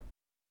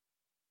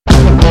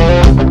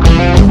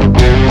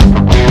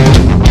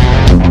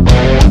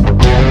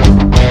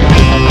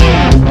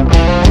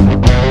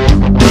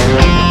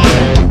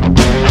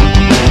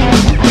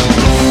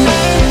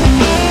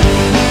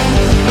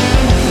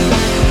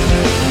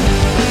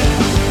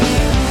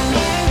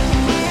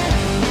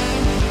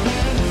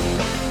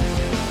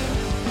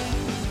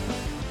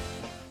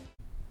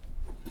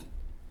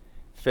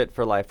Fit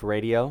for Life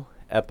Radio,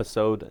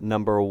 episode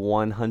number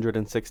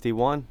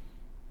 161.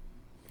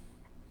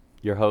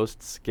 Your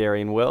hosts,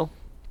 Gary and Will.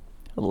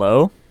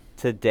 Hello.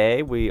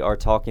 Today we are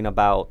talking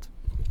about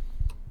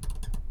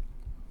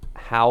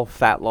how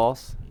fat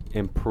loss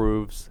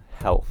improves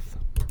health.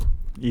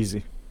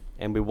 Easy.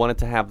 And we wanted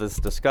to have this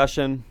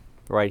discussion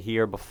right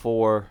here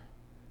before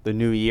the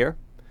new year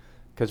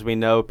because we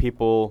know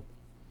people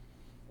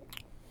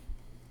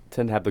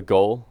tend to have the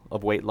goal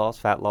of weight loss,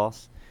 fat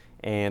loss,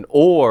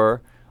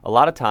 or a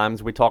lot of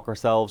times we talk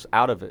ourselves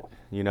out of it.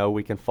 You know,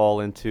 we can fall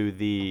into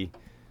the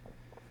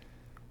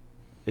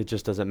it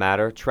just doesn't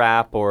matter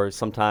trap, or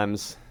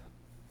sometimes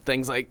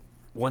things like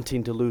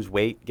wanting to lose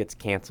weight gets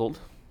canceled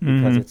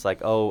because it's like,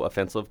 oh,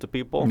 offensive to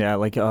people. Yeah,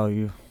 like, oh,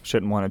 you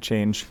shouldn't want to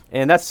change.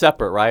 And that's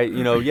separate, right?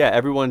 You know, yeah,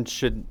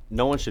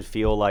 no one should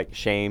feel like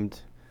shamed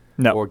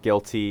or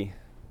guilty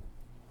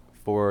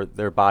for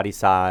their body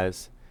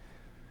size.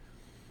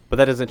 But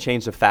that doesn't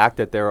change the fact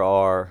that there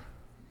are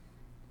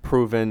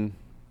proven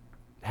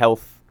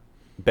health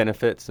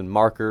benefits and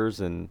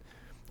markers and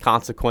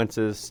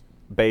consequences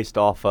based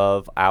off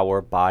of our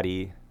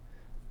body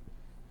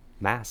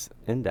mass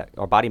index,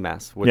 or body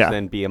mass, which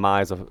then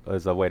BMI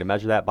is a way to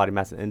measure that, body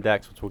mass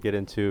index, which we'll get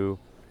into.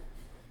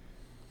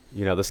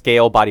 You know, the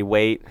scale, body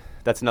weight,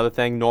 that's another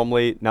thing.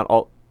 Normally, not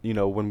all, you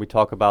know, when we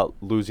talk about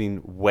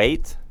losing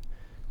weight,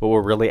 what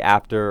we're really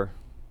after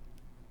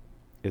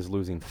is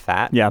losing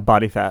fat. Yeah,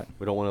 body fat.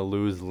 We don't want to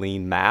lose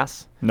lean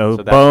mass. No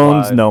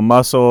bones, no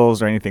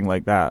muscles, or anything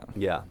like that.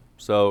 Yeah.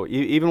 So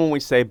even when we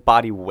say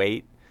body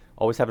weight,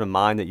 always have in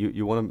mind that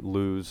you want to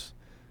lose,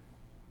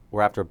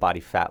 we're after body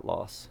fat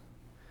loss.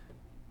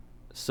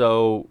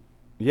 So,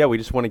 yeah, we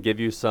just want to give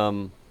you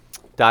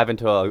dive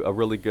into a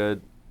really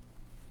good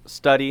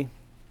study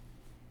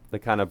that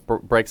kind of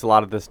breaks a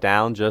lot of this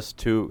down just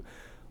to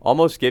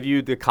almost give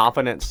you the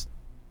confidence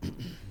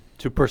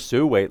to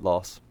pursue weight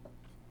loss.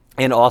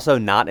 And also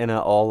not in an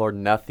all or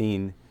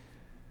nothing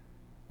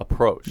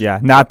approach. Yeah,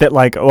 not that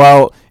like,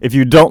 well, if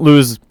you don't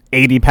lose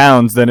 80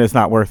 pounds, then it's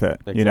not worth it.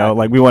 Exactly. You know,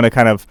 like we want to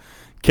kind of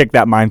kick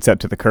that mindset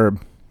to the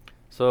curb.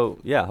 So,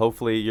 yeah,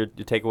 hopefully your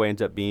takeaway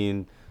ends up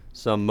being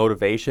some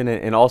motivation,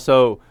 and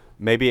also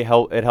maybe it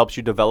helps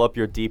you develop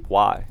your deep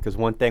why. Because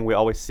one thing we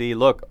always see,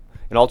 and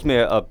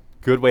ultimately a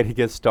good way to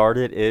get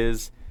started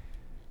is,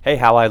 hey,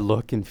 how I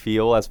look and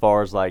feel as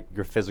far as like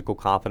your physical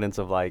confidence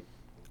of like,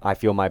 I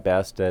feel my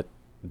best at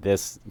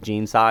this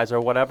jean size or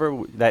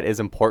whatever. That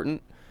is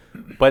important,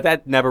 but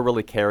that never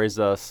really carries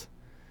us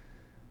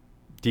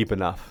deep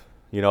enough.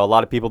 You know, a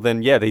lot of people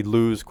then, they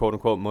lose quote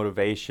unquote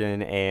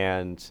motivation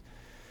and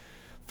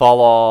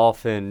fall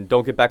off and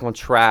don't get back on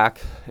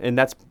track. And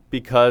that's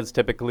because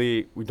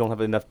typically we don't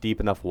have deep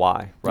enough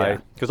why,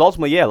 right? Because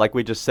ultimately, like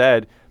we just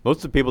said, most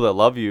of the people that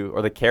love you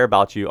or that care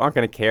about you aren't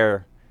going to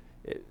care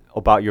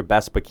about your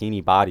best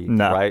bikini body,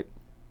 right?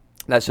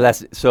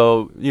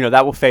 So, you know,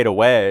 that will fade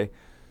away.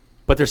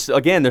 But there's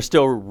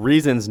still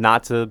reasons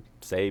not to,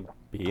 say,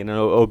 be in an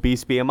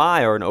obese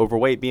BMI or an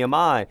overweight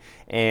BMI.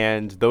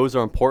 And those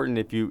are important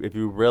if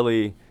you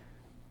really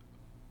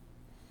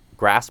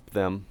grasp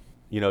them,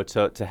 you know,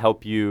 to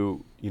help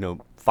you, you know,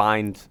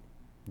 find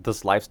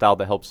this lifestyle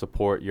that helps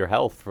support your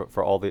health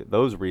for all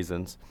those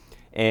reasons.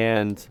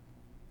 And,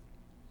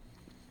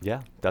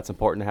 that's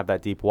important to have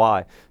that deep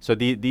why. So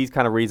these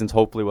kind of reasons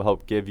hopefully will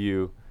help give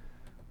you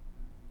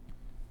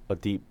a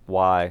deep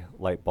why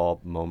light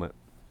bulb moment.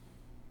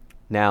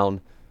 Now,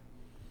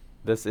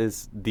 this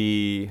is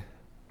from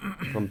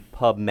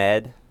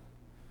PubMed. It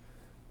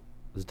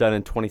was done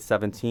in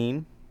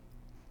 2017,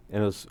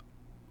 and it was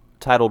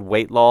titled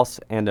Weight Loss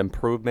and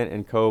Improvement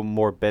in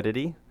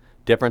Comorbidity.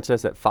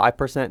 Differences at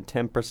 5%,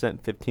 10%,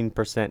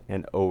 15%,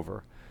 and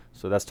over.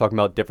 So that's talking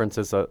about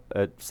differences at,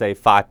 say,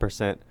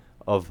 5%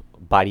 of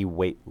body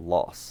weight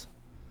loss.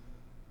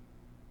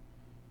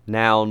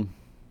 Now,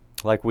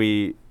 like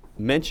we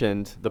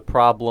mentioned, the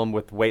problem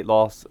with weight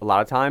loss a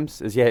lot of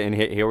times is, and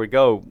here we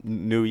go,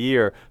 new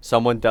year,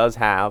 someone does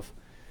have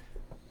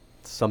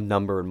some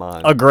number in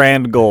mind. A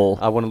grand goal.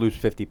 I want to lose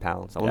 50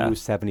 pounds. I want to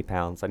lose 70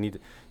 pounds. I need to,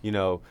 you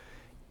know,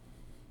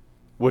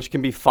 which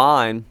can be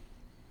fine,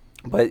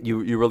 but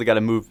you really got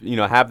to move, you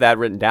know, have that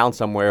written down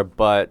somewhere.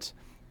 But,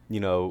 you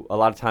know, a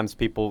lot of times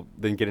people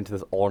then get into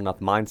this all or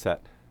nothing mindset.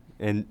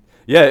 And,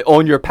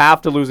 on your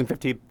path to losing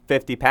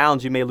 50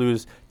 pounds, you may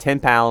lose 10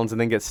 pounds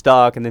and then get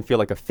stuck and then feel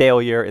like a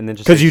failure. And then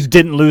just because you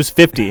didn't lose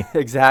 50.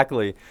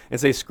 Exactly. And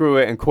say, screw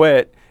it and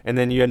quit. And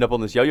then you end up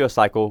on this yo-yo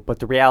cycle. But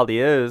the reality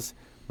is,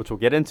 which we'll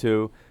get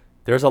into,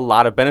 there's a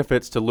lot of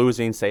benefits to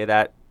losing, say,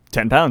 that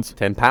 10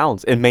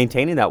 pounds and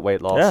maintaining that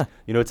weight loss. Yeah.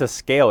 You know, it's a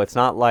scale. It's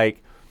not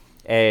like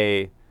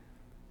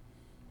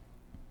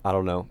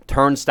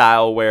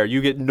turnstile where you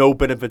get no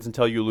benefits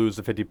until you lose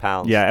the 50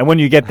 pounds. Yeah, and when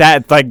you get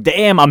that, it's like,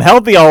 damn, I'm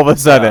healthy all of a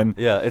sudden.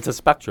 Yeah, it's a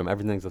spectrum.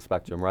 Everything's a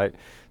spectrum, right?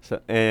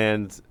 So,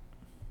 and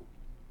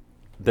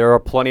there are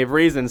plenty of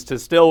reasons to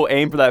still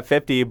aim for that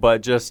 50,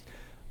 but just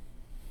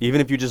even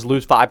if you just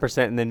lose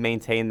 5% and then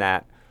maintain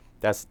that,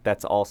 that's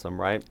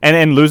awesome, right?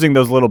 And losing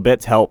those little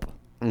bits help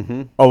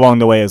along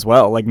the way as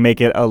well, like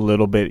make it a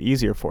little bit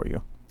easier for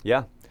you.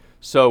 Yeah.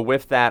 So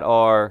with that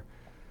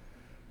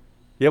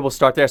we'll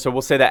start there. So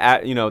we'll say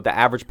that, the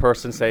average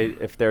person, say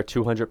if they're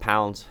 200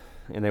 pounds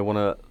and they want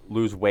to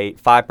lose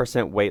weight,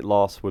 5% weight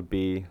loss would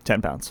be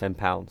 10 pounds. 10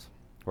 pounds,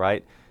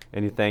 right?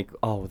 And you think,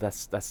 oh,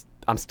 that's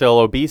I'm still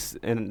obese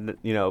and,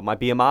 my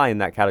BMI in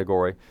that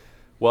category.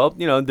 Well,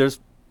 there's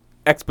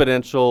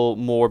exponential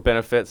more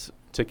benefits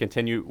to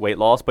continue weight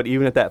loss. But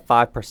even at that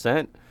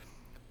 5%,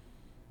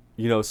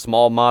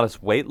 small,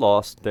 modest weight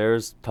loss,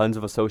 there's tons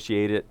of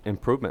associated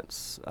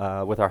improvements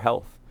with our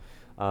health,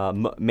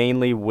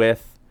 mainly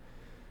with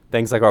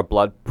things like our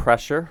blood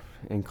pressure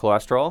and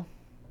cholesterol,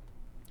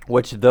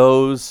 which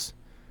there's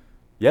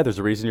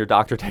a reason your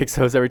doctor takes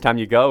those every time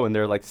you go, and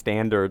they're like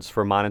standards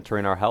for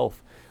monitoring our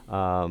health.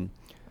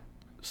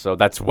 So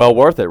that's well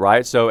worth it,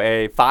 right? So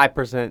a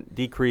 5%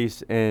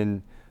 decrease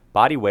in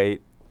body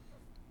weight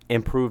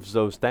improves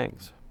those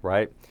things,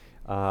 right?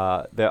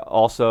 They're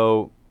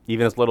also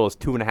even as little as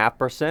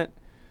 2.5%.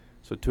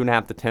 So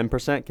 2.5 to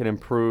 10% can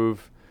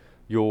improve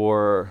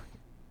your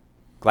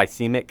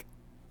glycemic,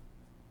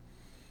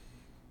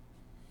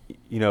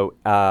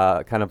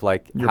 kind of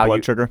like your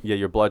blood sugar. Yeah,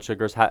 your blood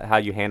sugars, how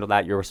you handle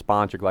that, your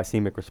response, your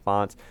glycemic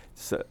response,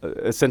 so,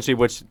 essentially,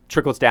 which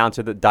trickles down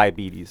to the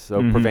diabetes.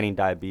 So preventing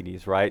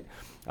diabetes, right?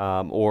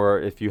 Or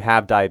if you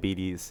have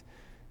diabetes,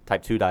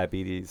 type 2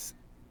 diabetes,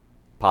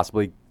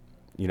 possibly,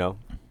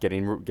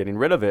 getting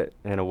rid of it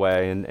in a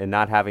way, and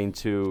not having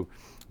to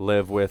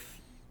live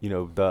with,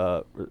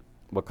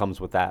 what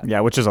comes with that. Yeah,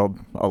 which is a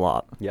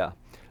lot. Yeah.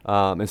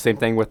 And same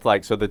thing with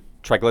the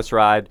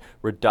triglyceride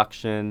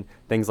reduction,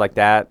 things like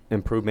that,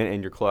 improvement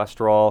in your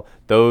cholesterol.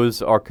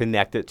 Those are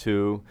connected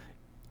to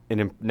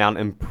an now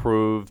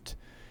improved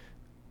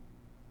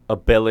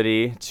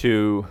ability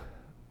to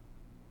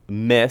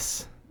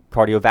miss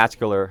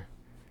cardiovascular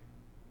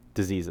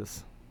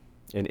diseases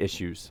and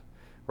issues,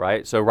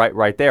 right? So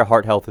right there,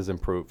 heart health is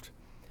improved.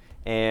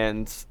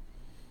 And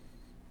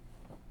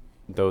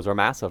those are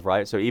massive,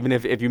 right? So even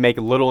if you make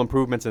little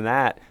improvements in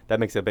that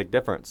makes a big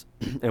difference.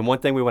 And one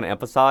thing we want to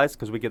emphasize,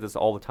 because we get this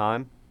all the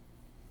time,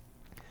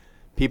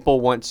 people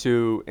want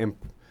to,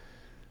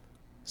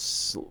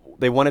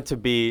 they want it to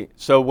be,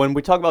 so when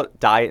we talk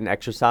about diet and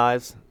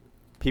exercise,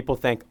 people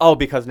think, oh,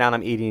 because now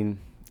I'm eating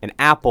an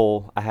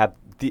apple,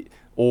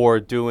 or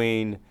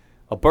doing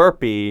a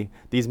burpee,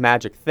 these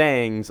magic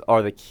things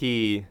are the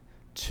key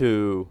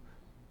to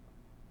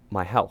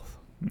my health.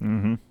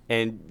 Mm-hmm.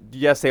 And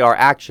yes, they are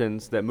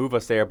actions that move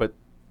us there, but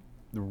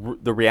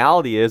the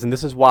reality is, and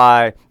this is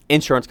why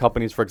insurance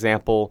companies, for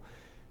example,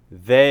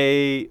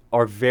 they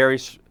are very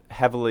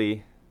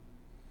heavily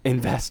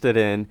invested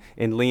in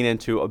and lean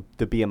into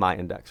the BMI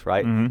index,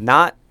 right? Mm-hmm.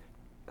 Not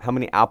how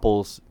many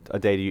apples a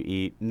day do you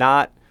eat,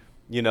 not,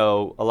 a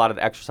lot of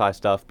the exercise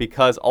stuff,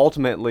 because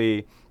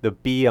ultimately the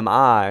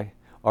BMI,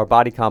 our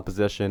body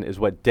composition, is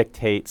what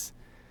dictates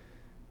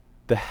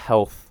the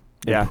health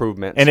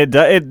improvements. And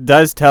it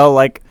does tell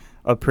like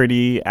a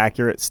pretty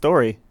accurate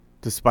story,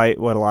 despite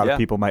what a lot of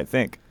people might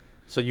think.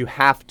 So you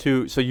want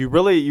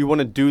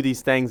to do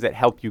these things that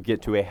help you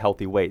get to a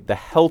healthy weight. The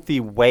healthy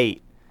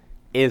weight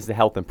is the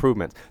health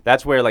improvements.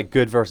 That's where like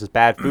good versus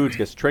bad foods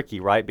gets tricky,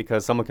 right?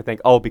 Because someone could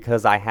think, oh,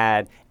 because I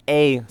had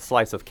a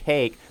slice of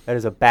cake, that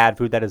is a bad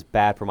food, that is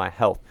bad for my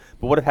health.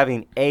 But what if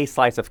having a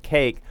slice of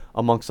cake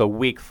amongst a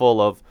week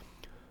full of,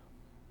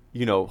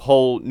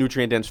 whole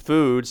nutrient-dense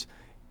foods,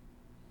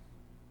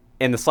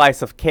 and the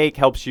slice of cake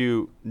helps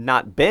you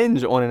not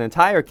binge on an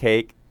entire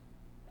cake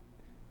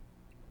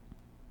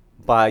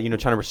by, trying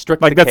to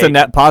restrict the cake. Like that's a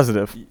net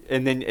positive.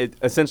 And then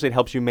it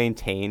helps you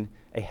maintain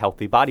a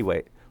healthy body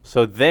weight.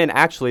 So then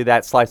actually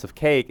that slice of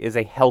cake is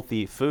a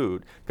healthy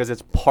food because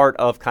it's part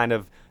of kind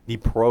of the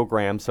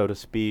program, so to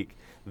speak,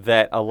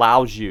 that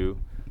allows you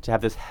to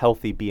have this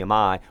healthy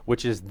BMI,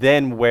 which is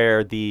then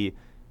where the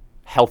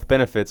health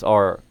benefits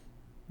are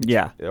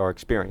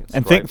experienced.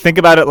 And think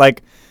about it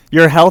like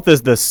your health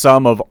is the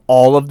sum of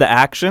all of the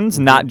actions,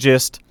 not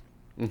just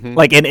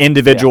like an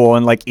individual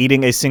and like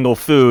eating a single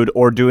food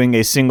or doing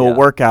a single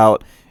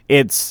workout.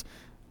 It's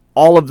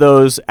all of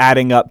those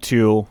adding up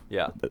to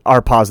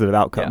our positive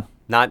outcome.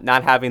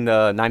 Not having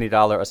the $90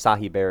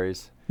 acai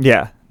berries.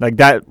 Yeah, like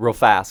that real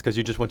fast because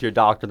you just went to your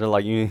doctor and they're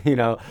like,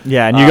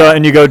 Yeah,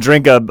 and you go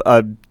drink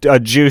a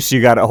juice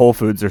you got at Whole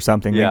Foods or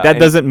something. Yeah, like that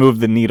doesn't move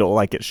the needle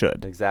like it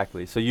should.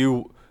 Exactly. So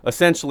you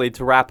essentially,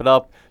 to wrap it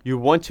up, you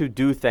want to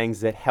do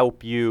things that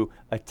help you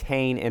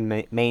attain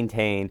and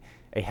maintain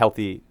a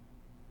healthy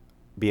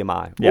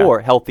BMI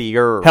or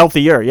healthier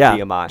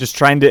BMI. Just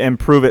trying to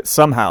improve it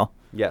somehow.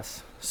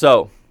 Yes.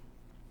 So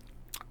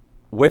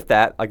with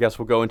that, I guess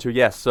we'll go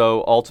into,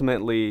 so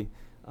ultimately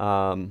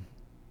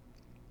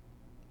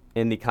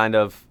in the kind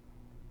of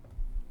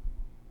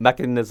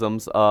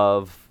mechanisms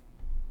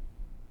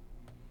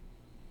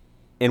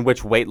in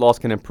which weight loss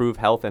can improve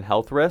health and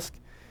health risk,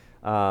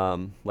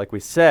 like we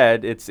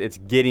said, it's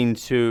getting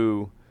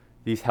to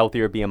these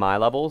healthier BMI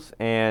levels,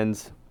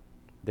 and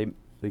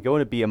they go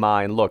into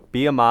BMI. And look,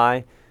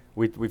 BMI,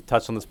 we've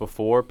touched on this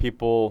before.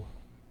 People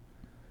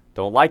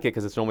don't like it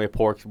because it's normally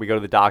we go to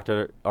the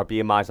doctor, our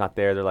BMI's not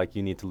there. They're like,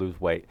 you need to lose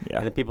weight. Yeah.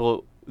 And then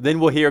people then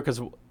we'll hear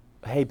because,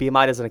 hey,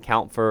 BMI doesn't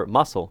account for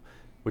muscle,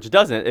 which it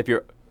doesn't. If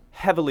you're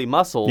heavily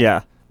muscled,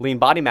 lean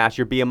body mass,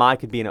 your BMI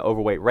could be in an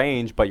overweight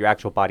range, but your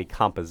actual body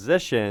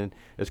composition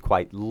is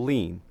quite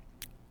lean.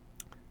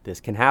 This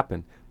can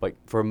happen, but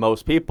for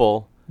most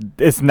people,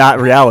 it's not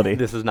reality.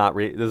 This is not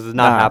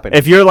happening.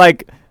 If you're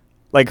like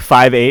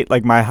 5'8",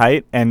 like my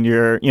height, and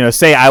you're,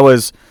 say I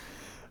was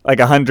like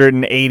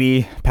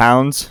 180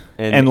 pounds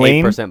and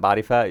lean, 8%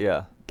 body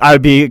fat, I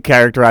would be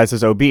characterized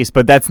as obese,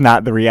 but that's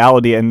not the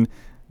reality. And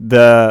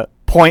the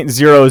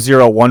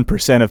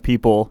 0.001% of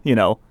people,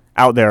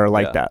 out there are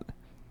like that.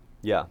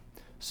 Yeah.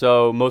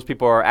 So most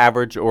people are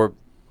average, or,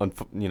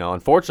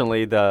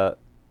 unfortunately, the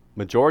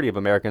majority of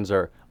Americans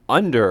are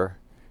under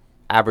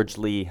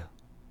averagely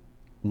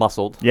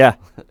muscled. Yeah.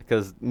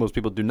 Because most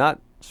people do not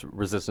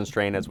resistance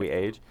train as we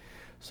age.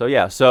 So,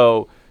 yeah.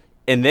 So,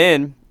 and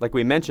then, like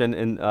we mentioned,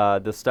 and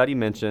the study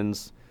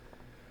mentions,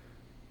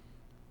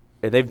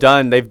 they've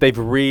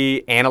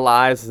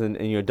reanalyzed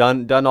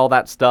and done all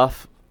that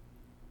stuff,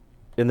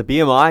 and the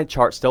BMI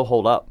charts still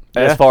hold up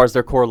as far as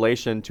their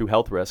correlation to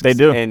health risks. They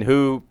do. And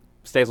who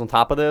stays on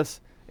top of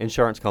this?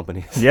 Insurance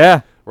companies.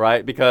 Yeah.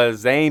 Right?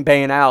 Because they ain't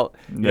paying out.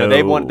 No.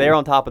 They're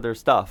on top of their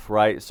stuff,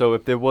 right? So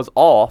if it was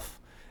off,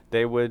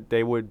 they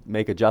would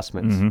make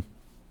adjustments. Mm-hmm.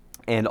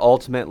 And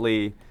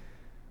ultimately,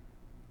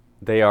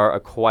 they are a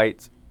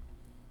quite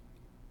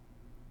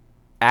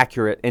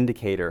accurate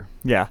indicator.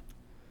 Yeah.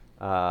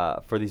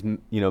 For these,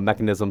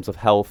 mechanisms of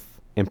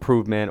health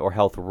improvement or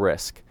health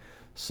risk.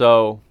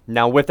 So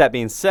now, with that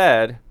being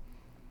said,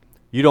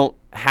 you don't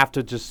have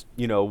to just,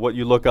 what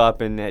you look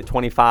up and at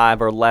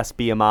 25 or less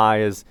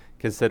BMI is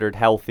considered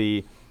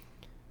healthy.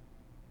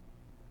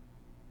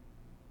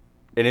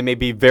 And it may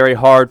be very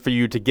hard for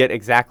you to get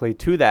exactly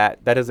to that.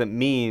 That doesn't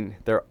mean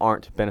there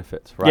aren't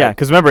benefits, right? Yeah,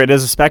 because remember, it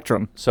is a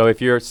spectrum. So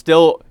if you're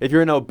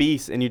an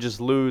obese and you just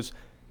lose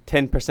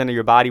 10% of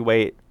your body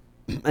weight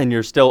and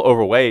you're still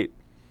overweight,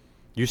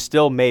 you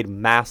still made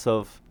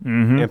massive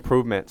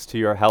improvements to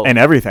your health and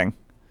everything,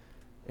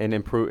 and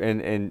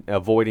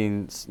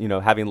avoiding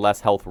having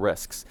less health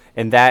risks,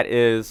 and that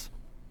is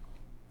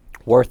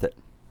worth it,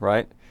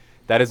 right?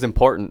 That is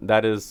important.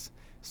 That is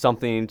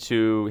something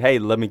to, hey,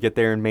 let me get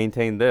there and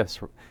maintain this,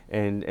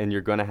 and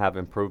you're going to have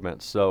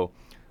improvements. So,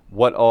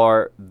 what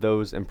are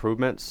those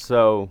improvements?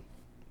 So,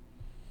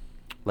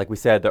 like we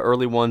said, the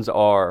early ones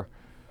are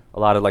a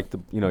lot of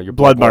your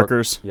blood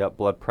markers. Yep,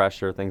 blood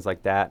pressure, things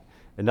like that.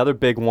 Another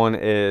big one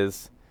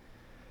is,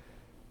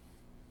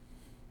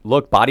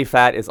 look, body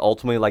fat is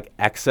ultimately like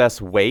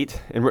excess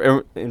weight.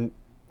 And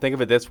think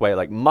of it this way,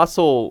 like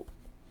muscle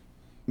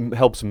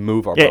helps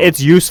move our bones. It's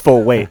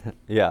useful weight.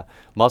 Yeah.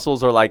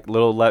 Muscles are like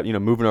little,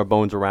 moving our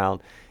bones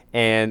around.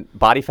 And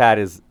body fat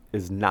is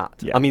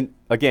not. Yeah. I mean,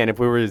 again, if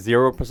we were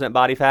 0%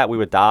 body fat, we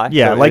would die.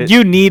 Yeah, so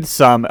you need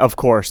some, of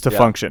course, to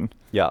function.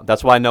 Yeah,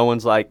 that's why no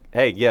one's like,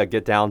 hey,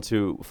 get down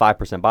to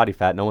 5% body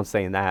fat. No one's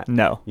saying that.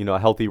 No. A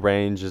healthy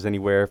range is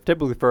anywhere,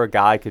 typically for a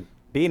guy, could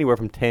be anywhere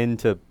from 10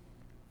 to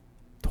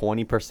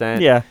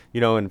 20%. Yeah.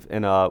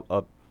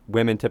 And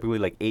women typically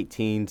like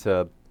 18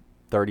 to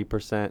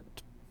 30%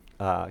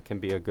 can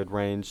be a good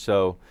range.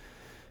 So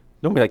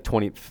normally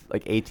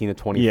like 18 to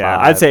 25. Yeah,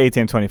 I'd say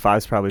 18 to 25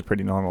 is probably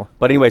pretty normal.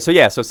 But anyway,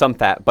 so some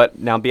fat. But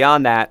now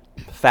beyond that,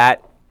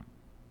 fat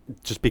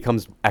just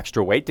becomes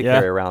extra weight to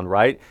carry around,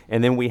 right?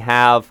 And then we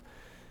have,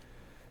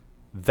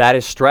 that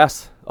is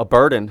stress, a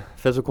burden,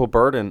 physical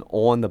burden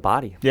on the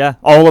body. Yeah,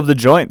 all of the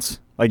joints.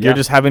 You're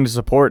just having to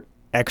support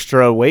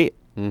extra weight.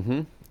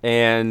 Mm-hmm.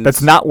 And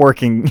that's not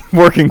working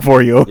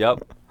for you.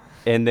 Yep.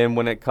 And then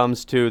when it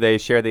comes to, they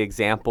share the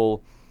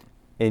example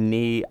in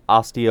knee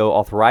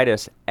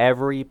osteoarthritis,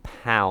 every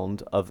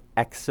pound of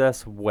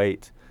excess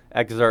weight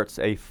exerts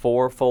a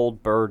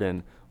 4-fold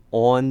burden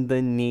on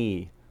the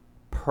knee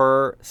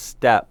per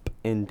step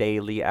in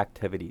daily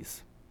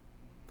activities.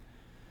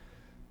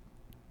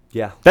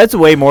 Yeah. That's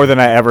way more than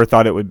I ever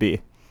thought it would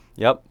be.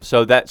 Yep.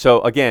 So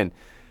again,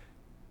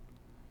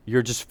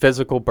 you're just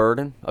physical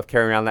burden of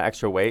carrying around that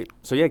extra weight.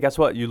 So yeah, guess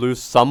what? You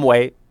lose some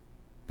weight,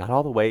 not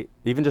all the weight,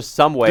 even just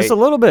some weight. Just a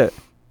little bit.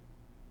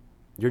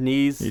 Your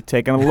knees. You're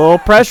taking a little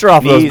pressure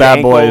off those bad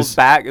ankles, boys.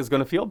 Back is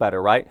going to feel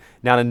better, right?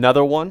 Now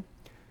another one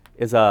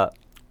is a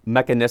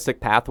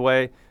mechanistic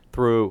pathway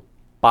through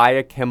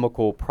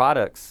biochemical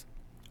products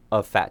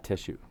of fat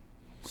tissue.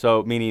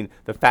 So meaning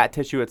the fat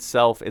tissue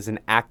itself is an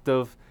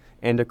active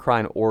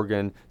endocrine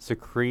organ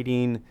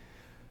secreting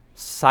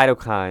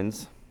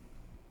cytokines,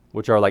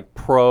 which are like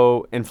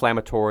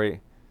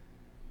pro-inflammatory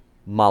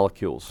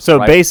molecules. So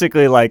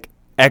basically,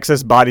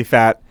 excess body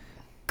fat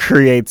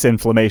creates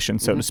inflammation,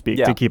 so to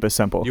speak, to keep it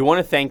simple. You want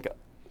to think,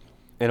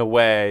 in a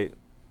way,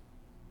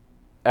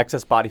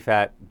 excess body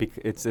fat,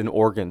 it's an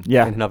organ in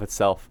and of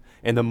itself.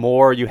 And the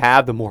more you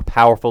have, the more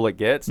powerful it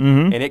gets,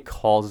 and it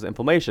causes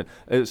inflammation.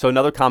 So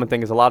another common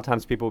thing is a lot of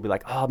times people will be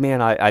like, oh, man,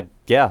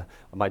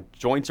 my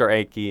joints are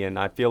achy and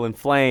I feel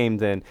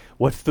inflamed. And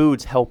what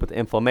foods help with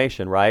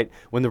inflammation, right?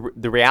 When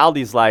the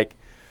reality is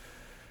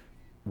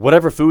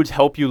whatever foods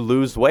help you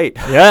lose weight.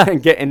 Yeah.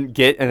 and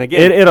again,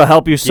 it'll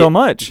help you so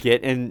much.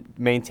 Get and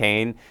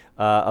maintain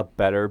a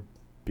better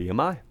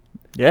BMI.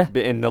 Yeah.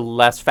 And the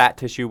less fat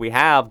tissue we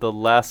have, the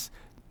less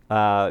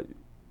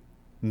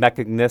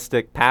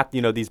mechanistic path,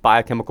 these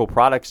biochemical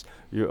products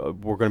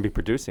we're going to be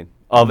producing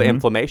of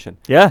inflammation.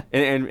 Yeah.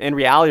 And in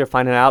reality, you're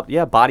finding out,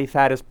 body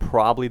fat is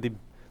probably the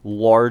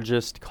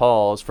largest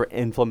cause for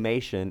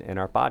inflammation in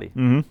our body.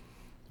 Mm-hmm.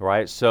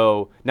 Right?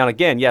 So now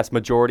again, yes,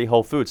 majority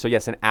whole food. So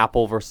yes, an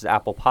apple versus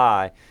apple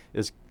pie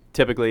is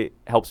typically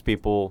helps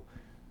people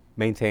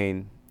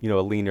maintain, a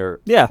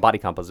leaner body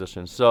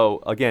composition.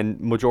 So again,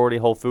 majority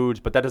whole foods,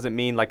 but that doesn't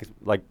mean like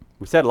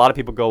we said, a lot of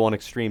people go on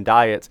extreme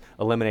diets,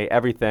 eliminate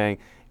everything,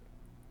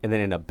 and then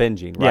end up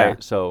binging, right? Yeah.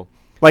 So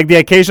like the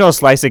occasional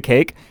slice of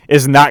cake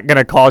is not going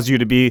to cause you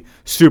to be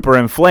super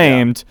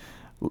inflamed,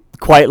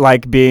 quite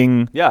like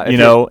being, in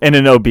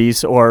an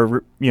obese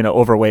or,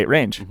 overweight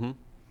range. Mm-hmm.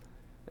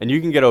 And you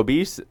can get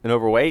obese and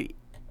overweight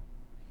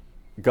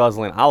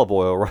guzzling olive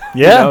oil, right?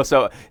 Yeah.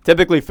 So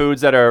typically foods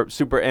that are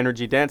super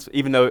energy dense,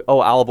 even though,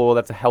 olive oil,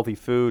 that's a healthy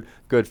food,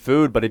 good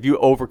food. But if you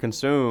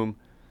overconsume,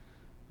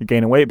 you're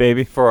gaining weight,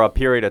 baby. For a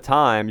period of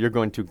time, you're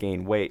going to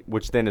gain weight,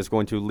 which then is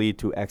going to lead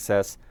to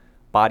excess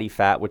body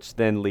fat, which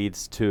then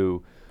leads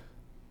to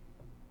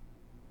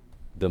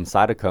them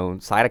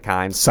cytokines.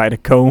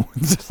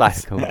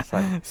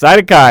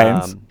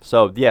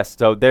 So yes,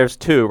 so there's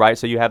two, right?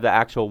 So you have the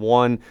actual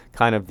one,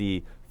 kind of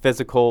the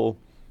physical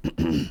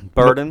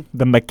burden,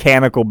 the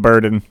mechanical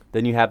burden.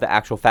 Then you have the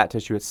actual fat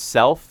tissue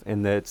itself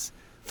and its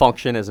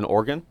function as an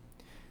organ,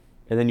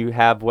 and then you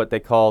have what they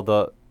call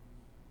the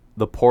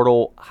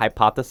portal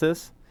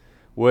hypothesis,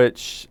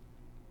 which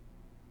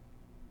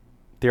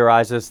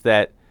theorizes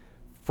that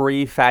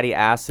free fatty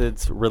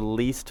acids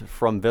released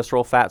from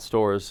visceral fat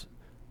stores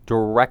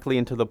directly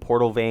into the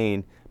portal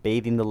vein,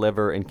 bathing the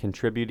liver and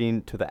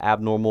contributing to the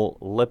abnormal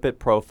lipid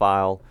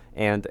profile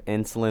and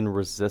insulin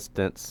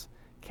resistance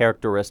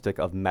characteristic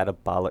of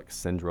metabolic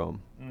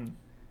syndrome.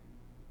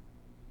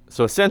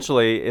 So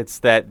essentially, it's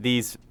that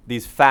these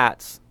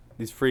fats,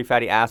 these free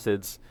fatty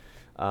acids,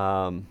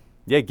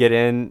 get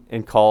in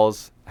and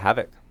cause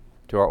havoc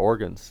to our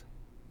organs.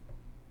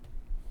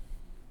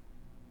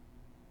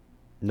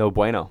 No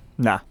bueno.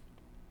 Nah.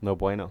 No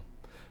bueno.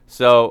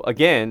 So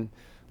again,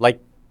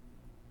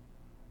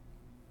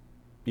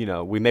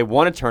 we may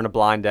want to turn a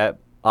blind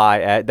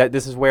eye at that.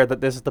 This is where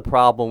this is the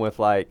problem with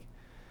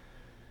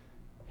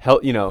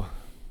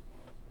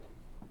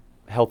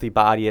healthy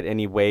body at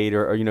any weight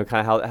or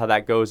kind of how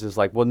that goes is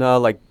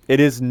it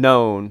is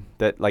known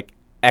that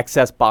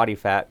excess body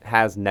fat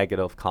has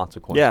negative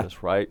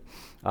consequences, right?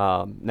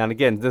 Now and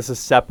again, this is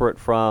separate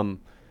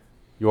from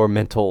your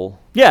mental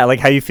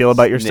how you feel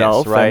about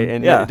yourself, right?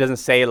 And it doesn't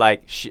say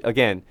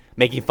again,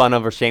 making fun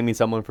of or shaming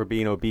someone for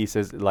being obese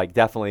is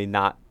definitely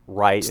not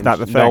right. It's not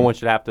the thing. No one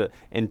should have to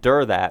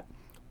endure that.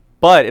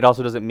 But it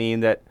also doesn't mean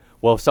that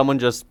if someone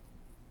just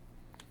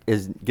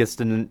gets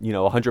to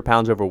 100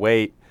 pounds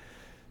overweight,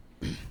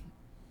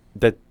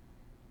 that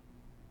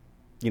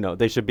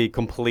they should be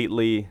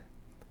completely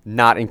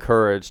not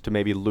encouraged to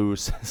maybe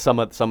lose some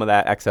of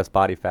that excess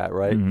body fat,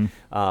 right?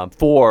 Mm-hmm.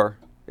 For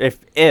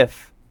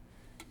if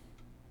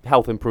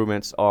health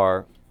improvements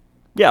are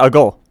a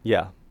goal,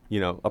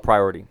 a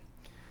priority.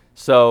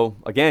 So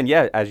again,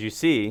 as you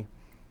see,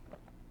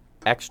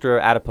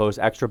 extra adipose,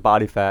 extra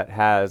body fat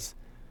has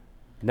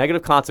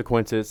negative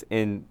consequences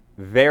in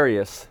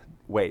various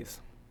ways.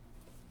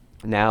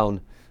 Now,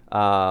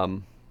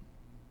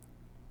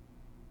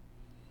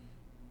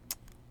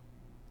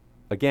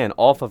 again,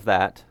 off of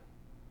that,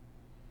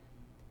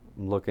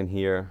 I'm looking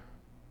here.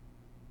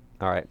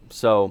 All right,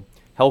 so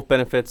health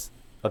benefits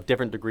of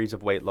different degrees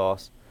of weight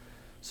loss.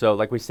 So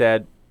like we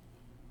said,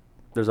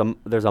 there's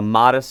a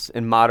modest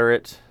and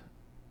moderate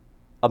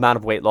amount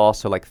of weight loss,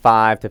 so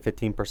 5 to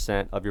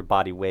 15% of your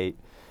body weight,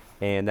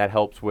 and that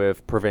helps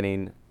with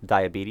preventing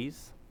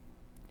diabetes.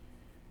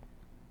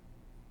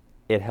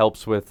 It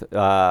helps with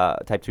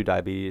type 2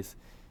 diabetes,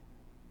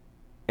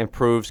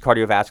 improves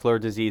cardiovascular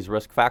disease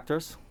risk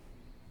factors,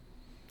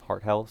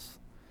 heart health.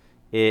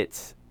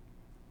 It's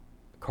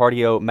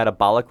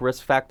cardiometabolic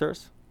risk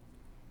factors,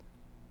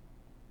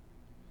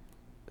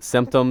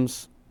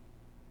 symptoms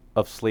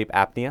of sleep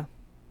apnea.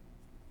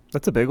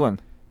 That's a big one.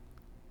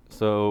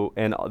 So,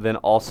 and then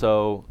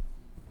also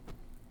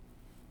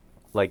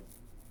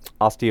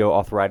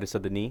osteoarthritis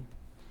of the knee.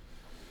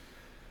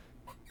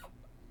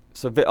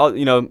 So,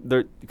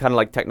 they're kind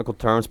of technical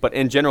terms, but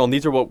in general, and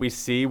these are what we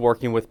see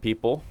working with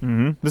people.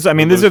 Mm-hmm. These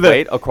are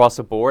weight across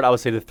the board. I would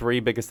say the three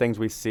biggest things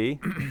we see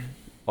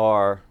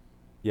are,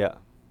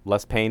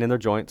 less pain in their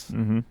joints,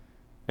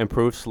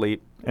 improved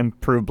sleep,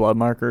 improved blood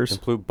markers,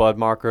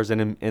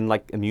 and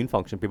immune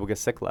function. People get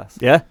sick less.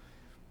 Yeah.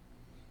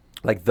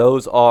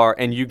 Those are,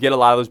 and you get a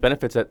lot of those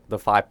benefits at the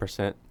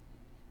 5%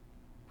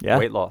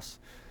 weight loss,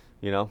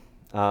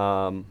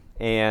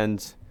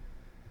 and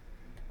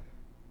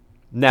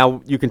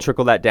now you can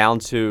trickle that down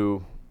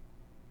to,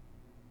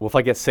 if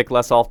I get sick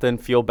less often,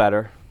 feel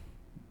better,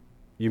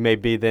 you may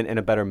be then in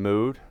a better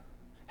mood,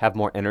 have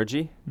more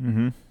energy,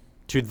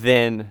 to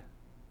then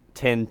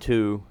tend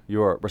to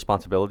your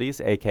responsibilities,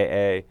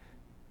 aka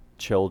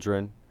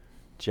children,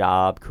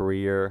 job,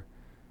 career,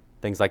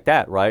 things like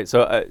that, right?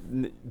 So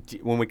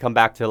when we come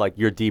back to like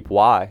your deep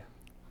why,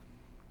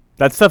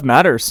 that stuff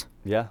matters.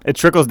 Yeah, it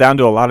trickles down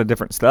to a lot of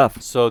different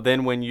stuff. So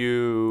then when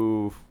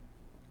you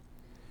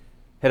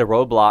hit a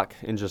roadblock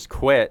and just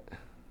quit,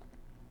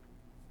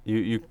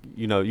 you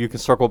can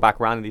circle back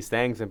around to these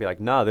things and be like,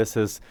 no, this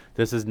is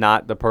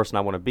not the person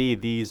I want to be.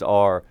 These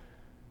are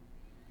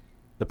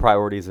the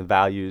priorities and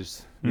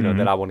values,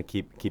 that I want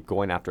to keep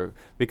going after.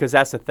 Because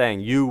that's the thing.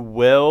 You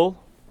will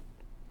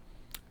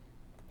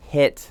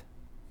hit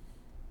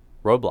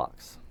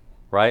roadblocks,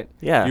 right?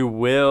 Yeah. You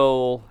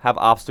will have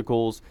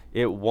obstacles.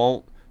 It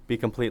won't be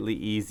completely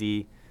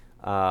easy.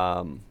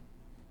 And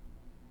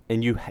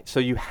you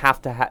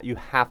have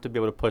to be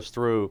able to push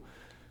through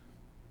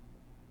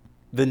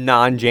the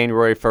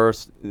non-January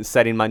 1st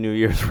setting my New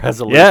Year's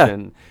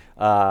resolution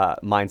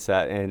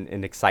mindset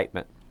and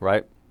excitement,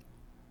 right?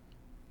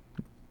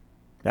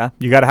 Yeah,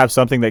 you got to have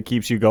something that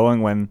keeps you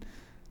going when,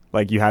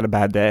 like, you had a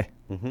bad day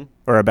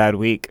or a bad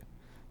week.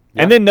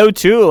 Yeah. And then know,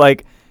 too,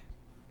 like,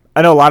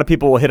 I know a lot of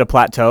people will hit a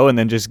plateau and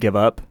then just give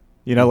up,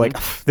 like,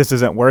 this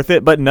isn't worth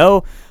it. But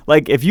no,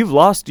 like, if you've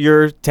lost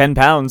your 10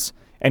 pounds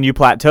and you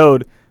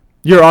plateaued,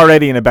 you're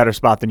already in a better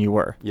spot than you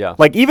were. Yeah.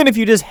 Like, even if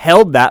you just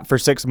held that for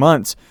 6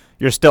 months,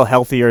 you're still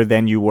healthier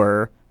than you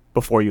were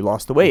before you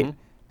lost the weight.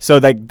 So,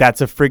 like,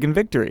 that's a freaking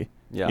victory.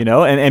 Yeah.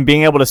 And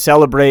being able to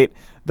celebrate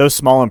those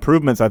small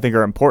improvements, I think,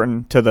 are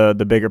important to the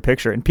bigger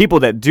picture. And people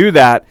that do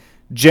that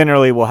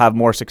generally will have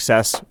more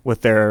success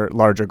with their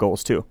larger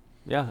goals too.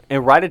 Yeah,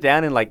 and write it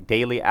down in like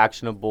daily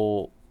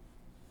actionable,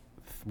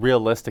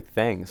 realistic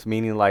things.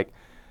 Meaning like,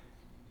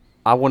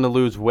 I want to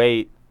lose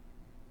weight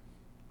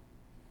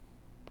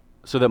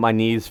so that my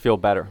knees feel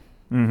better.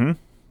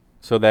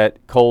 So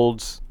that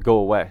colds go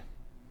away.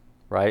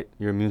 Right?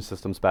 Your immune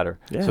system's better.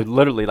 Yeah. So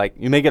literally, like,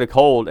 you may get a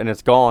cold and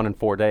it's gone in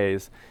 4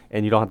 days,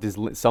 and you don't have these.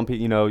 Some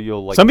people,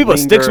 you'll like. Some people it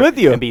sticks with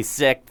you and be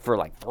sick for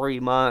like 3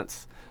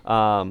 months.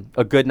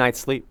 A good night's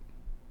sleep.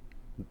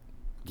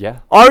 Yeah.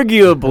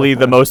 Arguably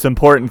the most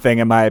important thing,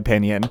 in my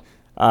opinion,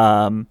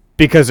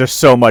 because there's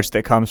so much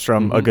that comes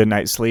from a good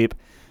night's sleep.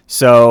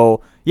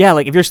 So yeah,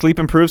 like if your sleep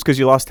improves because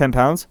you lost 10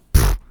 pounds,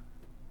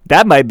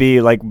 that might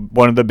be like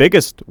one of the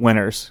biggest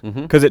winners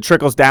because it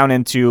trickles down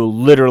into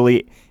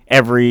literally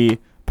every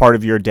part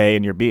of your day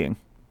and your being.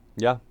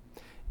 Yeah.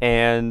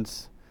 And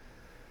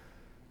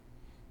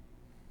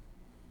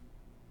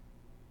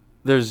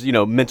there's,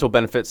 mental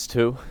benefits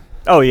too.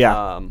 Oh,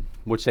 yeah.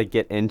 Which they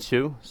get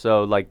into.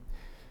 So like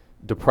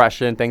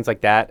depression, things like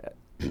that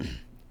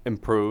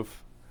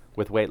improve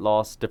with weight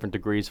loss, different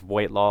degrees of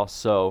weight loss.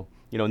 So,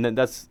 and then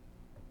that's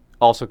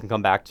also can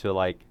come back to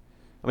like,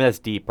 that's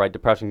deep, right?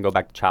 Depression can go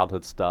back to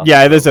childhood stuff.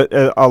 Yeah, there's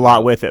a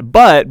lot with it.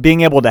 But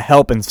being able to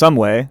help in some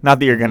way, not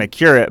that you're going to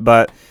cure it,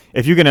 but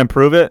if you can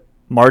improve it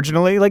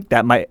marginally, like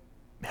that might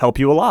help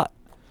you a lot.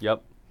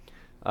 Yep.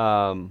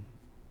 And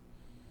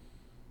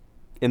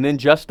then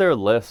just their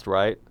list,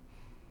 right?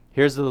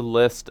 Here's the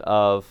list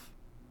of,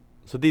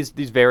 so these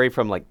vary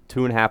from like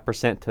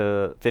 2.5%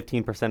 to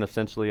 15%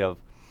 essentially of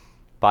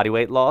body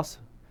weight loss.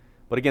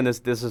 But again, this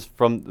is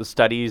from the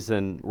studies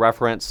and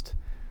referenced.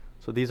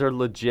 So these are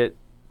legit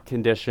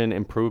condition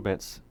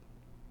improvements,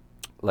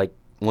 like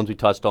ones we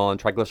touched on: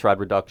 triglyceride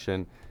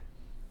reduction,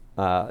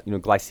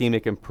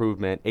 glycemic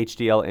improvement,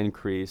 HDL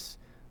increase,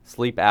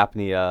 sleep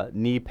apnea,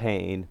 knee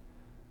pain.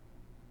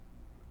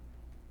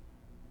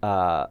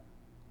 They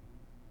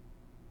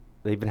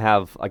even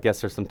have, I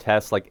guess there's some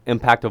tests like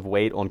impact of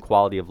weight on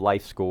quality of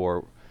life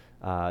score,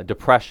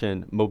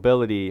 depression,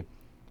 mobility,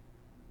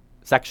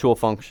 sexual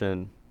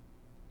function,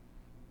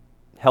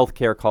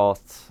 healthcare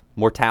costs,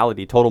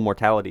 mortality, total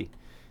mortality.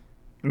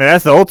 Man,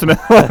 that's the ultimate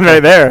one right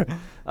there.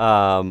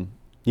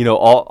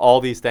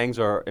 All these things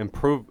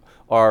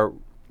are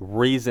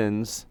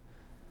reasons,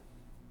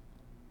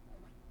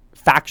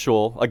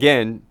 factual.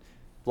 Again,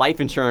 life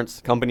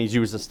insurance companies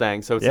use this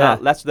thing, so it's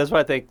not. That's what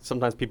I think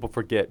sometimes people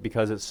forget,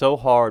 because it's so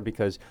hard,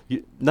 because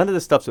none of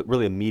this stuff's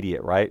really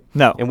immediate, right?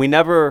 No, and we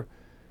never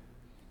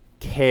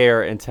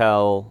care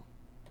until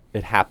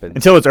it happens.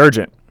 Until it's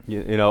urgent.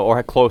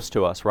 Or close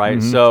to us,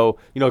 right? So,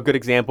 a good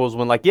example is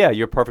when, like,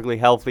 you're perfectly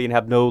healthy and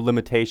have no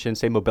limitations,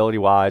 say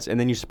mobility-wise, and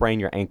then you sprain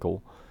your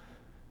ankle.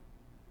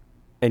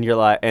 And you're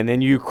like, and then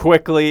you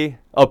quickly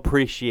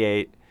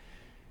appreciate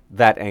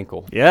that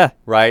ankle. Yeah.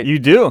 Right? You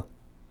do.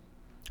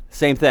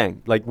 Same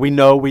thing. Like, we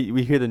know,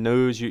 we hear the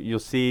news, you'll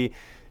see,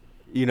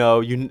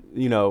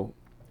 another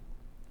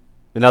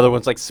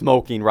one's like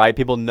smoking, right?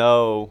 People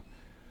know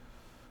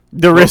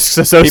the risks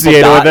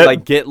associated with it.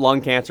 Like, get lung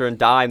cancer and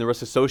die, and the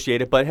risks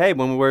associated. But hey,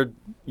 when we're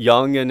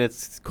young and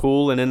it's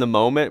cool and in the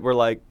moment, we're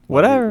like,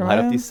 whatever, light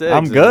up these cigs.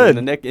 I'm good.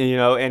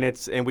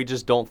 And we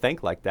just don't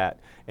think like that.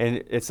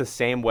 And it's the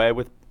same way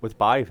with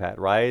body fat,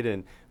 right?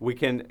 And we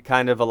can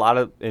kind of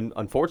and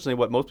unfortunately,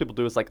 what most people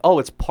do is like, oh,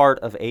 it's part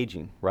of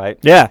aging, right?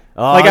 Yeah.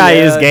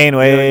 Just gain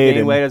weight.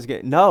 Gaining weight is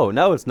no,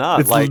 it's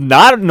not. It's like,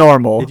 not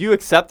normal. If you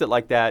accept it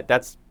like that,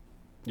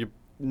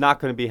 not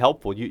going to be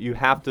helpful. You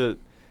have to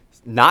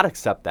not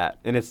accept that,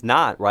 and it's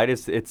not, right?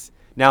 It's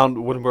now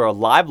when we're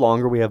alive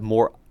longer, we have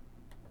more.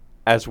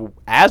 As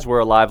we're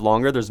alive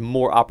longer, there's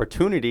more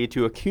opportunity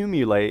to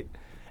accumulate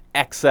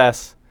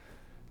excess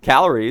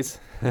calories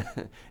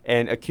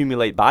and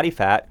accumulate body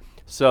fat.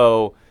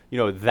 So,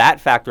 that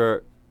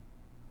factor,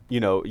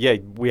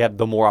 we have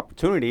the more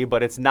opportunity,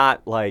 but it's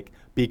not like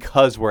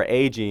because we're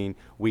aging,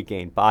 we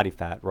gain body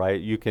fat,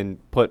 right? You can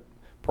put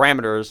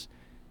parameters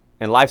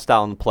and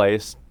lifestyle in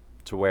place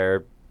to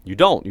where you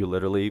don't. You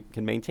literally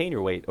can maintain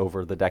your weight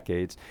over the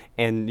decades.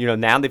 And,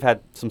 now they've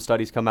had some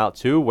studies come out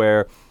too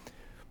where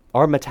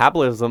our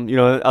metabolism,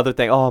 other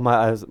thing,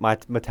 my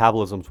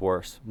metabolism's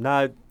worse.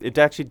 No, it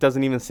actually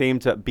doesn't even seem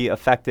to be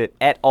affected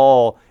at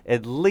all,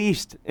 at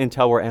least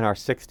until we're in our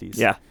 60s.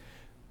 Yeah.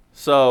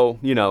 So,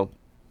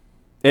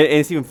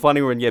 it's even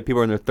funny when people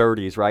are in their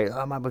 30s, right?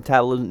 Oh, my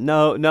metabolism.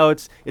 No,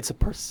 it's a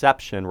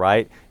perception,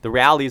 right? The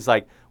reality is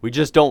like we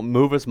just don't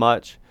move as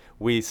much.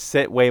 We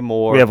sit way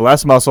more. We have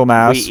less muscle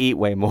mass. We eat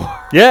way more.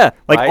 Yeah,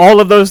 like right? All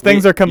of those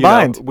things are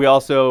combined. We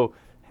also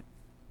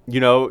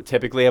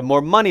typically have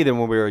more money than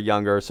when we were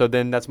younger. So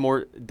then that's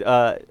more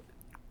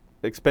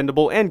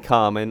expendable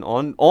income and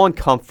on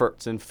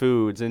comforts and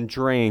foods and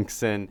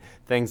drinks and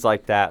things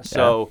like that. Yeah.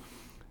 So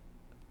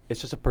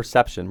it's just a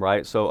perception,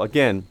 right? So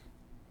again,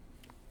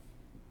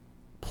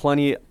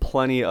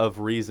 plenty of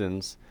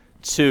reasons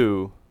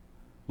to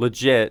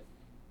legit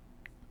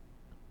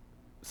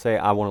say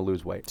I want to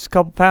lose weight. Just a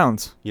couple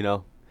pounds.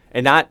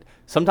 And not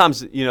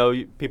sometimes,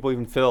 people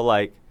even feel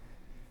like,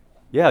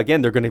 yeah,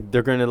 again, they're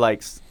gonna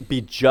like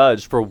be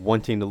judged for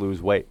wanting to lose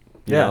weight.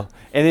 You know?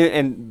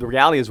 And the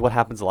reality is, what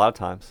happens a lot of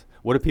times.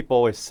 What do people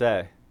always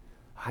say?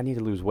 I need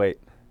to lose weight.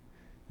 And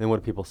then what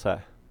do people say?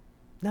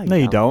 No,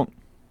 you don't.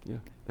 Yeah.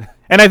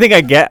 And I think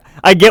I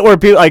get where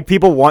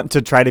people want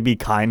to try to be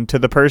kind to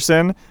the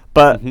person,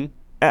 but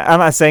I'm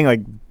not saying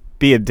like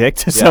be a dick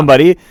to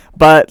somebody,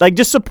 but like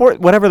just support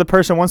whatever the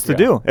person wants to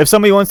do. If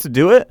somebody wants to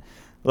do it,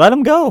 let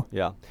them go.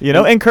 Yeah.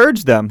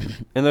 Encourage them.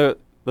 And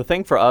the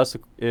thing for us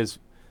is.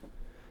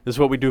 This is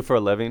what we do for a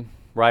living,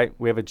 right?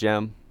 We have a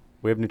gym.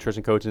 We have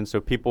nutrition coaching. So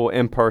people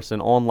in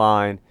person,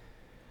 online,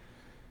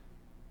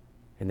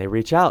 and they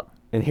reach out.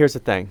 And here's the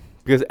thing.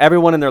 Because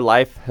everyone in their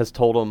life has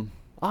told them,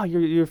 oh,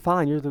 you're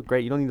fine. You're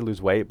great. You don't need to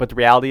lose weight. But the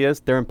reality is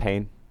they're in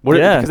pain.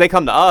 Because they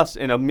come to us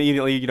and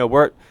immediately,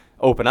 we're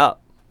open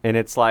up. And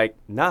it's like,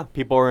 nah,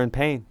 people are in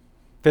pain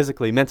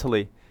physically,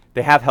 mentally.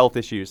 They have health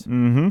issues.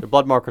 Mm-hmm. Their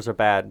blood markers are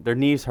bad. Their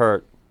knees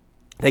hurt.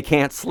 They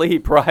can't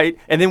sleep, right?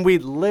 And then we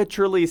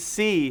literally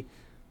see,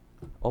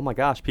 oh my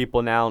gosh,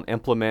 people now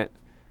implement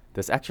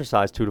this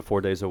exercise 2 to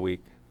 4 days a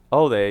week.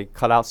 Oh, they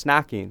cut out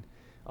snacking.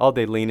 Oh,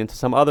 they lean into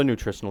some other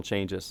nutritional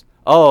changes.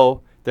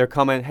 Oh, they're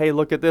coming, hey,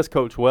 look at this,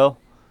 Coach Will.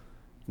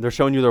 They're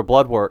showing you their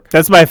blood work.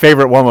 That's my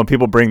favorite one when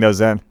people bring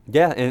those in.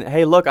 Yeah, and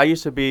hey, look, I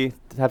used to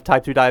have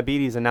type 2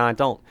 diabetes and now I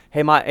don't.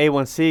 Hey, my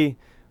A1C,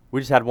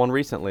 we just had one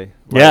recently.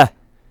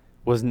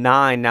 Was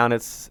 9, now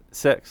it's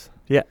 6.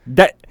 Yeah,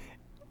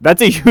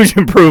 that's a huge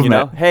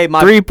improvement. Hey,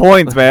 3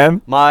 points,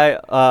 man. My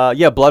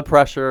blood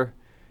pressure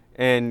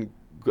and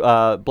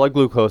blood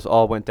glucose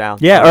all went down.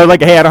 Yeah, or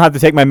like, hey, I don't have to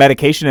take my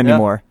medication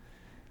anymore.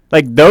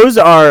 Like those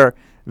are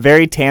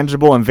very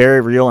tangible and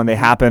very real, and they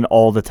happen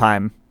all the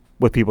time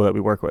with people that we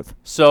work with.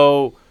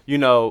 So,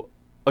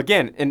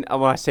 again, and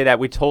when I say that,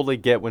 we totally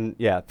get when,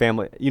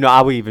 family,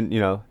 I would even,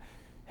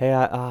 hey,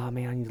 I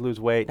need to lose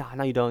weight.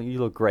 No, you don't. You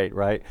look great,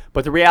 right?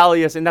 But the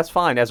reality is, and that's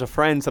fine. As a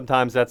friend,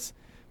 sometimes that's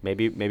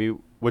maybe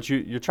what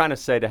you're trying to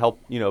say to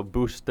help,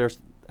 boost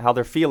how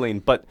they're feeling.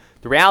 But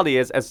the reality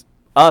is, as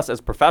us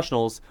as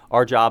professionals,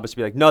 our job is to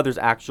be like, no, there's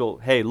actual,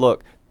 hey,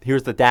 look,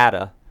 here's the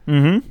data.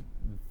 Mm-hmm.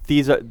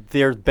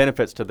 There's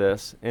benefits to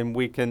this, and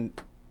we can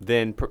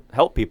then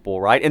help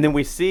people, right? And then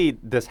we see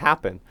this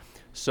happen.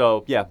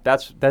 So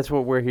that's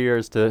what we're here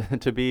is to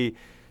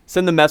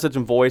send the message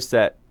and voice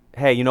that,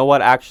 hey, you know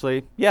what?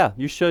 Actually,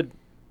 you should.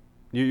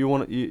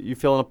 You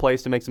feel in a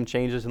place to make some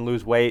changes and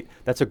lose weight.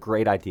 That's a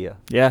great idea.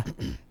 Yeah.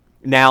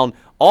 Now,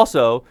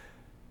 also,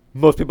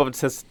 most people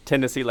have a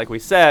tendency, like we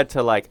said,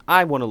 to like,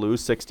 I want to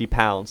lose 60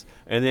 pounds.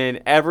 And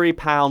then every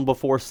pound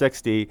before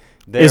 60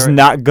 is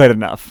not good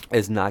enough.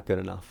 Is not good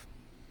enough.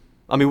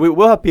 I mean,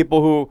 we'll have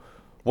people who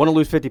want to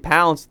lose 50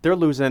 pounds. They're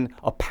losing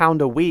a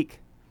pound a week.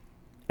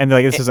 And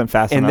they're like, this isn't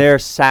fast enough. And they're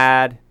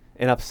sad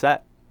and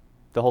upset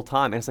the whole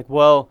time. And it's like,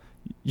 well,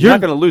 you're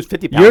not going to lose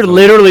 50 pounds. You're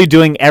literally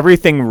doing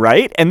everything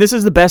right. And this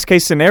is the best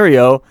case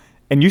scenario.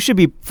 And you should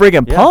be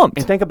friggin' pumped.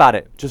 And think about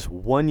it. Just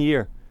 1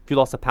 year. If you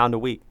lost a pound a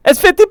week. That's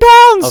 50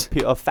 pounds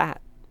of fat,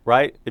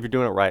 right? If you're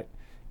doing it right.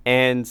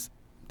 And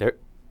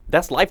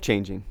that's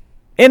life-changing.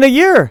 In a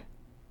year.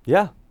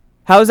 Yeah.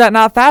 How is that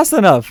not fast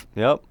enough?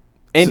 Yep.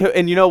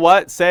 And you know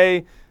what?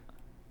 Say,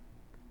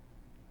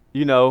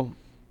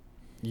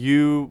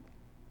 you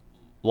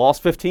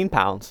lost 15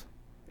 pounds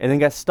and then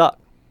got stuck.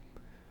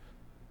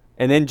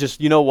 And then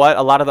just, you know what?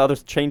 A lot of the other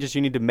changes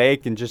you need to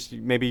make and just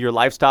maybe your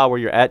lifestyle where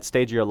you're at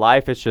stage of your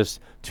life, it's just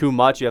too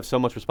much. You have so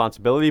much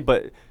responsibility,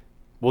 but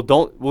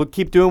we'll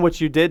keep doing what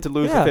you did to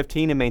lose the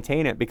 15 and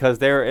maintain it, because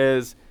there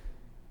is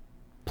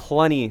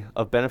plenty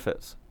of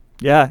benefits.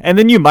 Yeah, and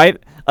then you might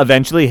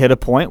eventually hit a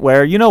point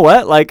where, you know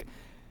what, like,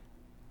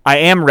 I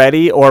am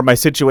ready, or my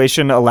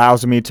situation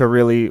allows me to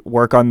really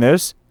work on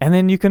this, and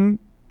then you can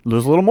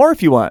lose a little more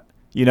if you want.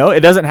 You know,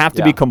 it doesn't have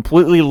to be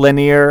completely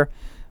linear.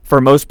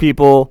 For most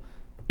people,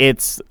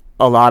 it's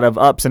a lot of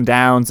ups and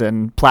downs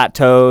and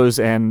plateaus,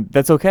 and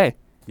that's okay.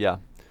 Yeah.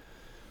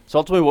 So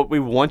ultimately what we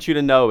want you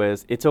to know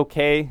is it's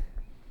okay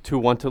to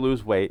want to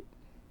lose weight.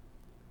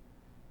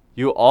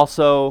 You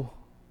also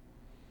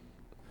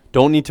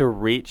don't need to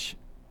reach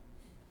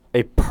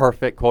a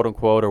perfect, quote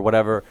unquote, or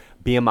whatever,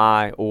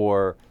 BMI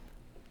or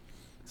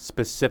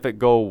specific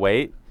goal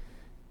weight.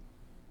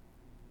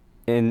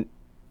 And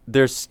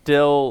there's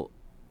still,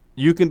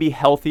 you can be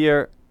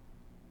healthier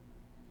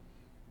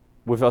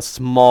with a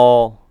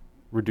small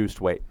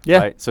reduced weight. Yeah.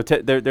 Right? So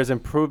there's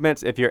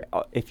improvements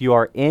if you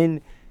are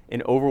in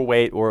an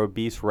overweight or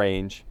obese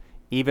range.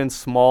 Even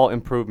small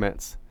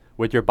improvements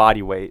with your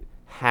body weight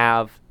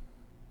have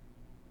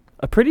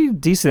a pretty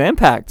decent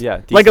impact. Yeah,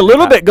 decent like a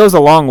little bit goes a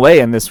long way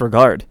in this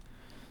regard.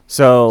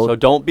 So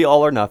don't be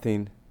all or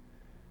nothing.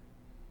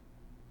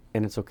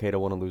 And it's okay to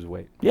want to lose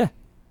weight. Yeah.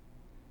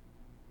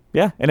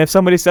 Yeah. And if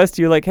somebody says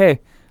to you, like, hey,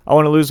 I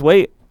want to lose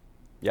weight.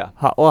 Yeah.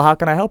 How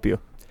can I help you?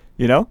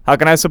 You know, how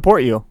can I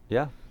support you?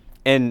 Yeah.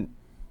 And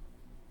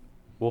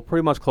we'll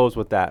pretty much close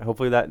with that.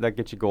 Hopefully that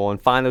gets you going.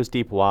 Find those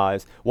deep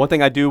whys. One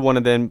thing I do want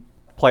to then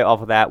play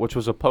off of that, which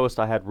was a post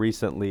I had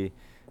recently,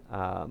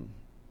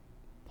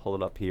 pull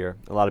it up here,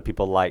 a lot of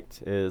people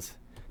liked, is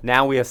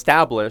now we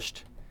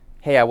established,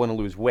 hey, I want to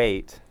lose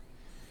weight.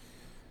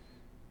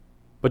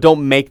 But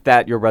don't make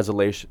that your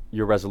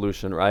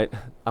resolution, right?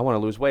 I want to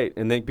lose weight.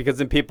 And then because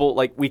then people,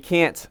 like, we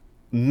can't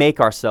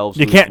make ourselves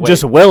You lose can't weight.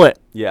 just will it.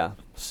 Yeah.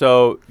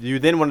 So you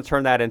then want to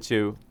turn that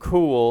into,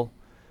 cool,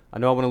 I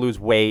know I want to lose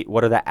weight.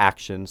 What are the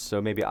actions? So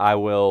maybe I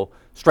will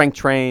strength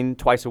train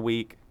twice a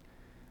week,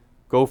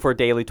 go for a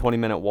daily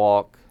 20-minute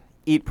walk,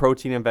 eat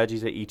protein and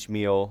veggies at each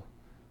meal,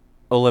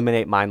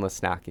 eliminate mindless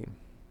snacking,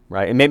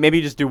 right? And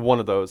maybe just do one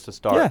of those to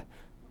start. Yeah.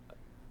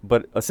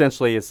 But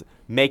essentially is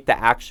make the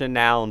action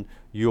now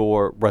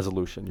your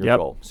resolution, your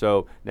goal.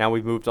 So now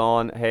we've moved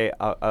on. Hey,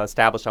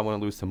 established I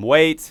want to lose some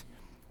weight.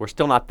 We're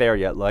still not there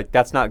yet. Like,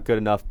 that's not good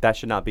enough. That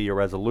should not be your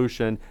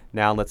resolution.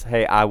 Now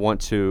hey, I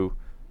want to,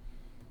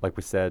 like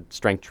we said,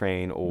 strength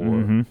train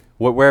or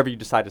wherever you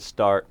decide to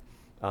start.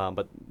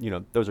 But, you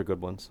know, those are good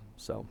ones.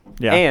 So,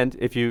 and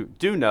if you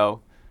do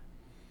know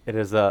it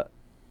is a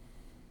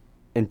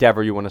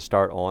endeavor you want to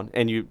start on,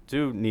 and you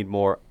do need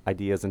more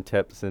ideas and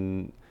tips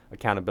and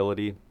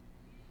accountability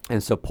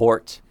and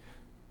support,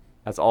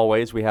 as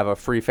always, we have a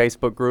free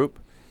Facebook group,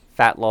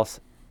 Fat Loss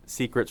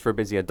Secrets for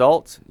Busy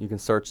Adults. You can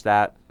search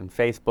that on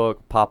Facebook,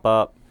 pop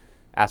up,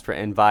 ask for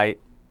invite.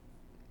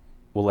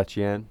 We'll let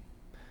you in.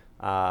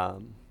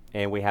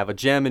 And we have a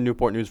gym in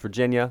Newport News,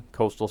 Virginia,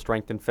 Coastal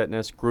Strength and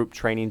Fitness group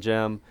training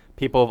gym.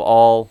 People of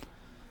all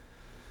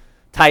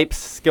types,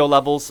 skill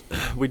levels.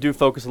 We do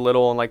focus a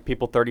little on like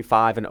people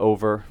 35 and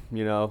over.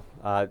 You know,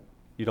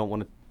 you don't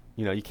want to,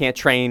 you know, you can't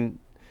train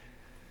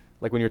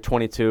like when you're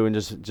 22 and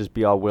just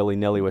be all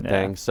willy-nilly with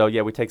things. So,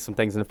 yeah, we take some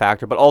things into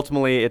factor. But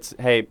ultimately, it's,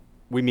 hey,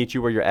 we meet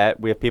you where you're at.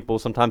 We have people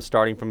sometimes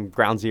starting from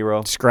ground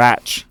zero.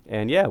 Scratch.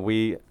 And, yeah,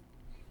 we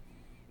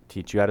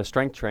teach you how to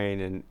strength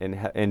train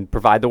and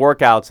provide the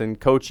workouts and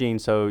coaching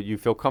so you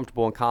feel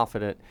comfortable and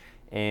confident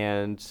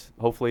and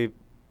hopefully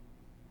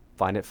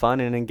find it fun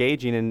and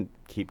engaging and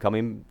keep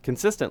coming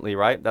consistently,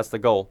 right? That's the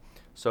goal.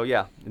 So,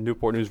 yeah, in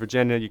Newport News,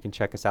 Virginia, you can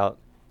check us out,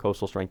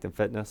 Coastal Strength and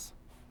Fitness.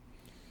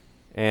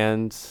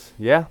 And,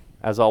 yeah.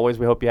 As always,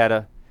 we hope you had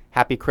a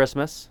happy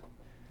Christmas.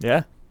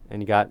 Yeah.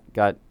 And you got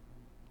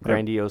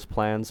grandiose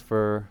plans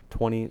for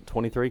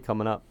 2023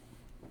 coming up.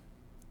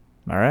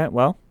 All right.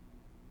 Well,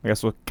 I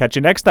guess we'll catch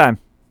you next time.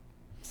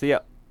 See ya.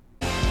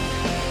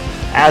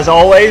 As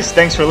always,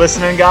 thanks for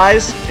listening,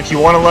 guys. If you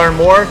want to learn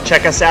more,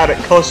 check us out at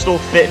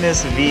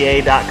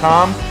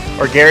coastalfitnessva.com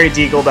or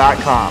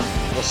garydeagle.com.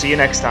 We'll see you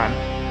next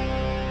time.